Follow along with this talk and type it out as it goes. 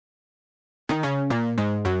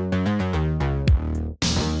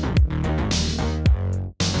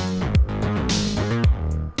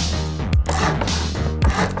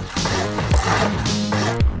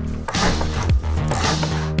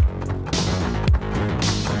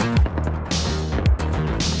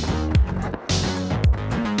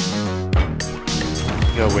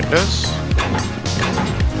no windows.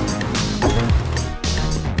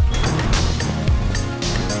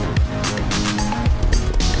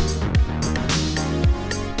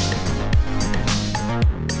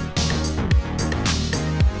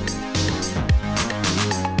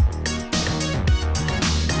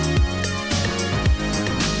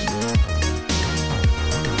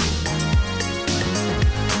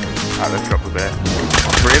 Let's drop the bear.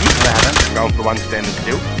 Three of them? They haven't. Going for one standing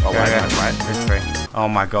still. Oh, wait. There's three. Oh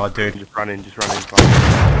my god, dude. Just run in.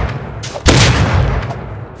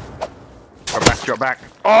 Drop back.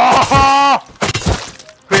 Oh!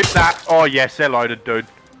 Clip that. Oh, yes, they're loaded, dude.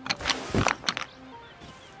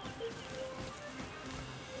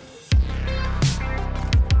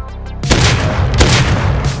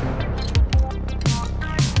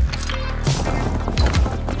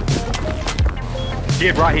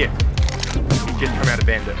 Here, right here. He just come out of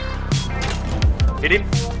bandit. Hit him.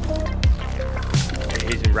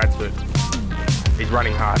 He's in rat suit. He's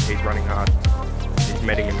running hard. He's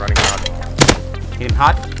medding and running hard. Hit him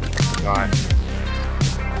hard. Nice.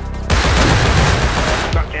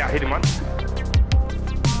 No, yeah, hit him once.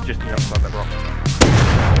 Just outside that rock.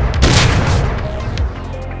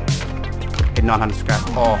 Hit 900 scrap.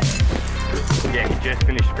 Oh. Yeah, he just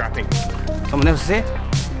finished scrapping. Someone else is here.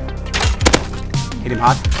 Hit him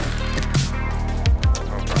hard.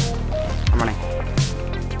 I'm running.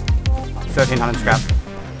 1300 scrap.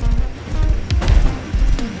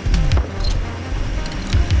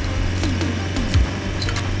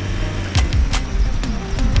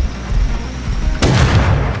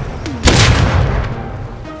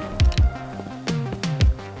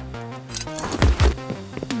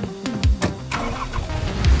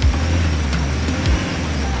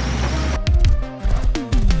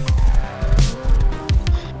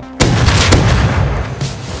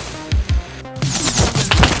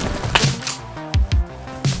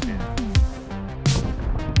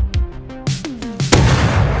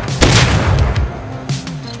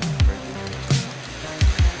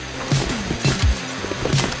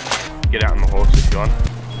 Get out on the horse if you want.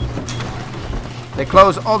 They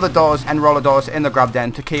close all the doors and roller doors in the grub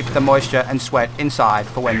den to keep the moisture and sweat inside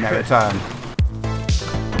for when they return.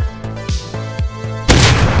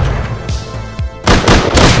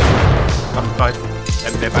 Got them both.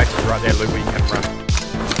 And they're basically right there, Luke, where you can run.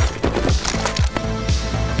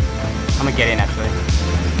 I'm gonna get in actually.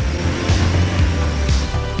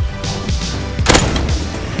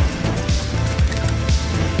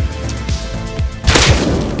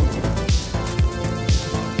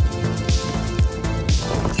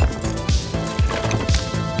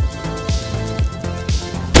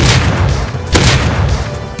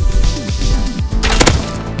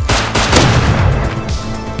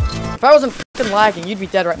 If I wasn't fucking lagging, you'd be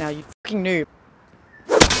dead right now, you fucking noob.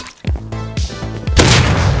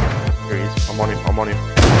 Here he is. I'm on him.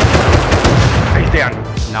 He's down.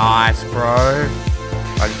 Nice, bro.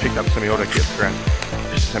 I just picked up semi-auto, get scrap.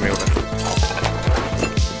 Just semi-auto.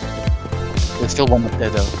 There's still one up there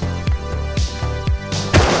though.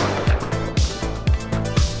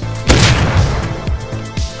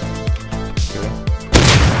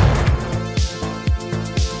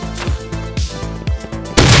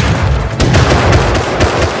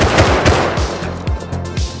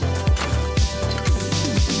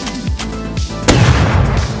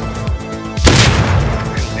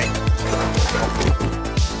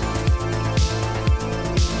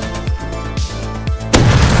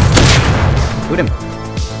 Shoot him.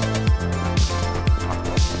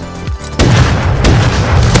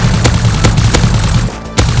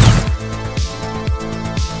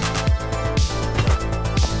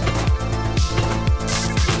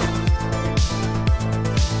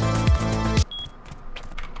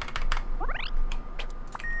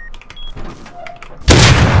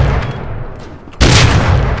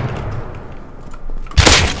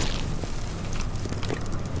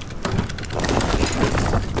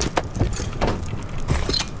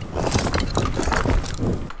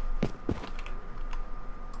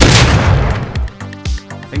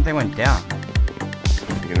 I think they went down.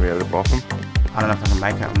 You gonna be able to bop them? I don't know if I can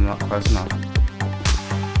make it, I'm not close enough.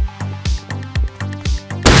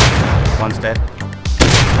 One's dead.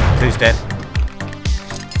 Two's dead.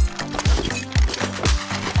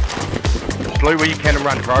 Just loot where you can and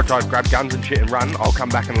run. Prioritize, grab guns and shit and run. I'll come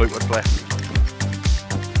back and loot what's left.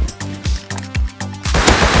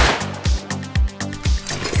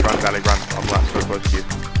 Run, Valley, run. I'm right so close to you.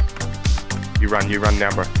 You run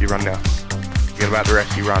now, bro. You run now. Forget about the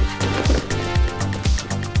rest, you run.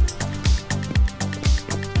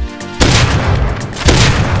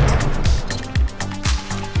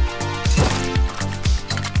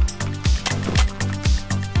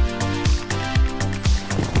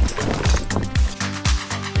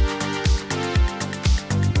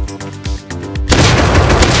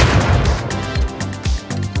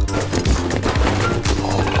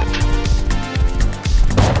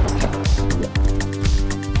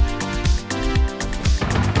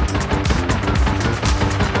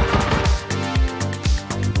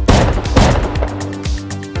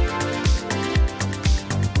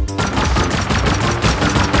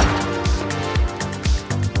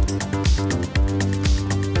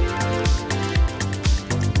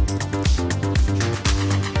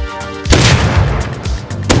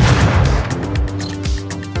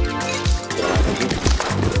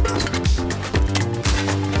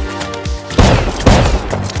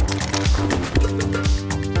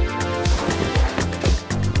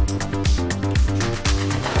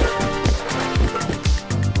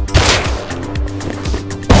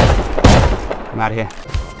 out of here.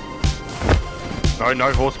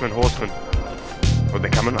 No, horsemen. Oh, they're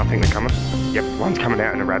coming. I think they're coming. Yep, one's coming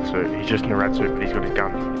out in a rad suit. He's just in a rad suit, but he's got his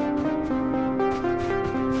gun.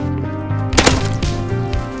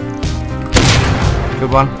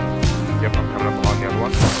 Good one. Yep, I'm coming up behind the other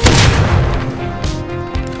one.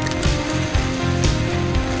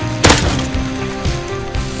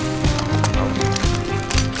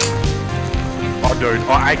 Oh, dude.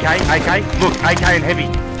 Oh, AK. Look, AK and heavy.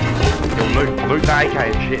 Yo, loot the AK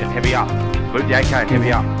and shit and heavy up. Loot the AK and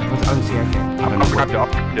heavy up. I don't see AK. I've grabbed it.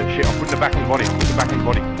 Shit, I'll put it back in the body.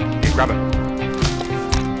 Yeah, grab it.